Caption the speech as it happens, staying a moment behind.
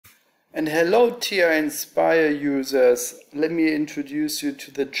And hello Ti-Nspire users, let me introduce you to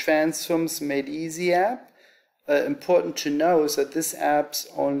the Transforms Made Easy app. Important to know is that this app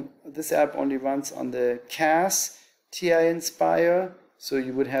only runs on the CAS Ti-Nspire, so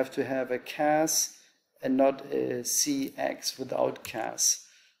you would have to have a CAS and not a CX without CAS.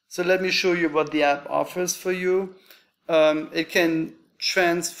 So let me show you what the app offers for you. It can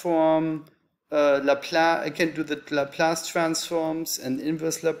transform LaPlace. It can do the LaPlace transforms and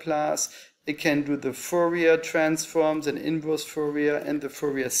inverse LaPlace. It can do the Fourier transforms and inverse Fourier and the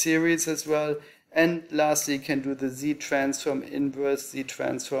Fourier series as well. And lastly, it can do the Z transform, inverse Z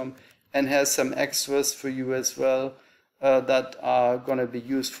transform, and has some extras for you as well that are going to be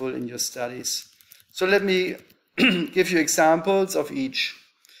useful in your studies. So let me give you examples of each.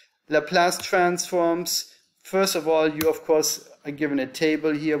 LaPlace transforms. First of all, you of course are given a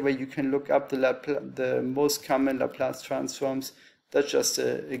table here where you can look up the most common Laplace transforms. That's just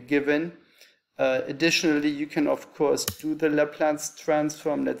a given. Additionally, you can of course do the Laplace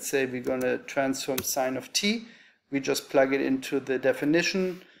transform. Let's say we're going to transform sine of t. We just plug it into the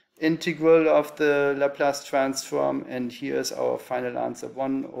definition integral of the Laplace transform, and here's our final answer,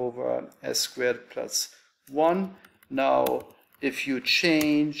 1 over s squared plus 1. Now, if you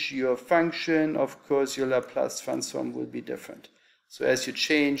change your function, of course, your Laplace transform will be different. So as you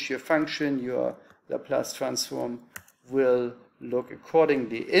change your function, your Laplace transform will look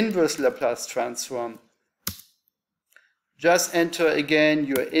accordingly. Inverse Laplace transform. Just enter again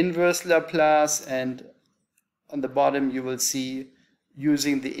your inverse Laplace, and on the bottom you will see,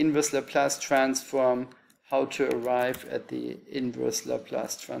 using the inverse Laplace transform, how to arrive at the inverse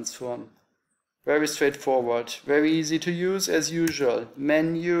Laplace transform. Very straightforward, very easy to use as usual.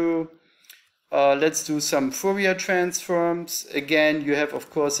 Menu, let's do some Fourier transforms. Again, you have of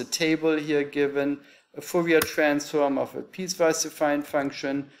course a table here given, a Fourier transform of a piecewise defined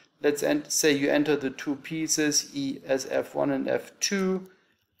function. Let's say you enter the two pieces, E as f1 and f2,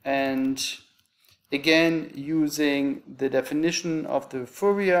 and again using the definition of the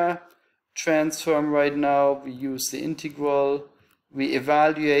Fourier transform right now, we use the integral, we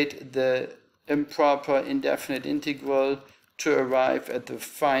evaluate the improper indefinite integral to arrive at the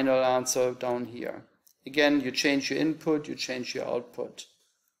final answer down here. Again, you change your input, you change your output.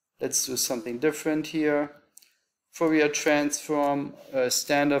 Let's do something different here. Fourier transform,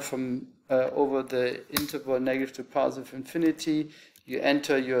 standard from over the interval negative to positive infinity. You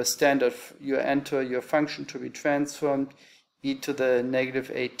enter your standard, you enter your function to be transformed, e to the negative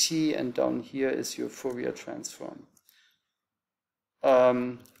at, and down here is your Fourier transform.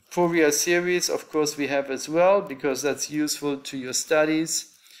 Fourier series, of course, we have as well, because that's useful to your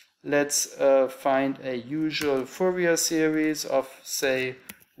studies. Let's find a usual Fourier series of, say,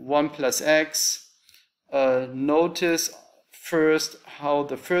 1 plus x. Notice first how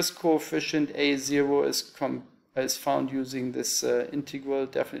the first coefficient a0 is found using this integral,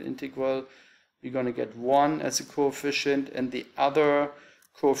 definite integral. We're going to get 1 as a coefficient, and the other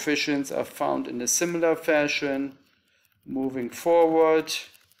coefficients are found in a similar fashion. Moving forward,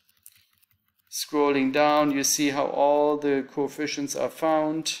 scrolling down, you see how all the coefficients are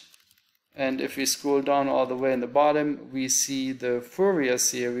found. And if we scroll down all the way in the bottom, we see the Fourier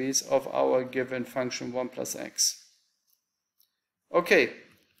series of our given function 1 plus x. Okay,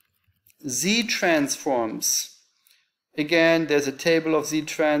 Z transforms. Again, there's a table of Z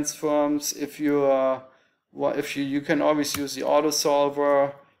transforms. If you can always use the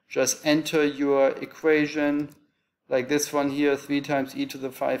autosolver. Just enter your equation, like this one here, 3 times e to the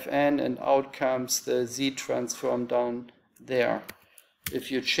 5n, and out comes the Z transform down there.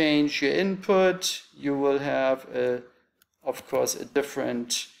 If you change your input, you will have, of course, a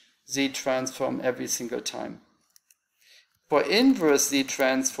different Z transform every single time. For inverse Z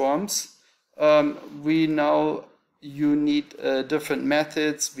transforms, you need different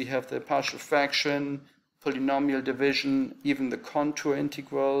methods. We have the partial fraction, polynomial division, even the contour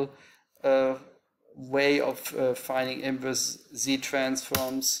integral way of finding inverse Z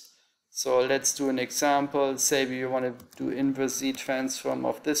transforms. So let's do an example. Say we want to do inverse Z transform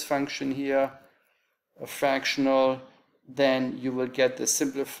of this function here, a fractional, then you will get the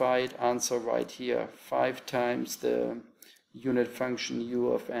simplified answer right here, 5 times the unit function u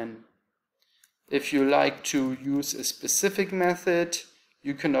of n. If you like to use a specific method,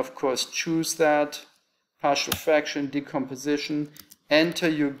 you can of course choose that. Partial fraction, decomposition, enter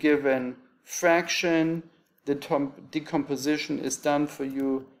your given fraction, the decomposition is done for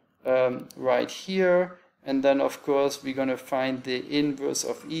you right here, and then of course we're going to find the inverse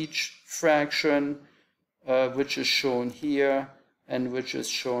of each fraction, which is shown here and which is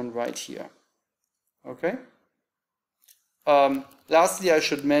shown right here. Okay, Lastly, I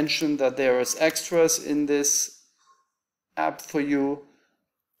should mention that there is extras in this app for you.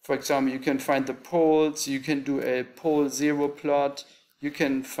 For example, you can find the poles, you can do a pole zero plot, you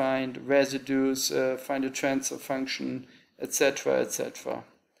can find residues, find a transfer function, etc., etc.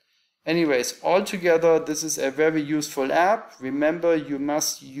 Anyways, altogether, this is a very useful app. Remember, you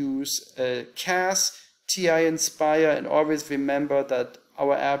must use CAS, Ti-Nspire, and always remember that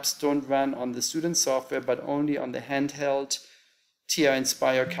our apps don't run on the student software, but only on the handheld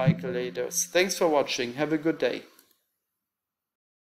Ti-Nspire calculators. Thanks for watching. Have a good day.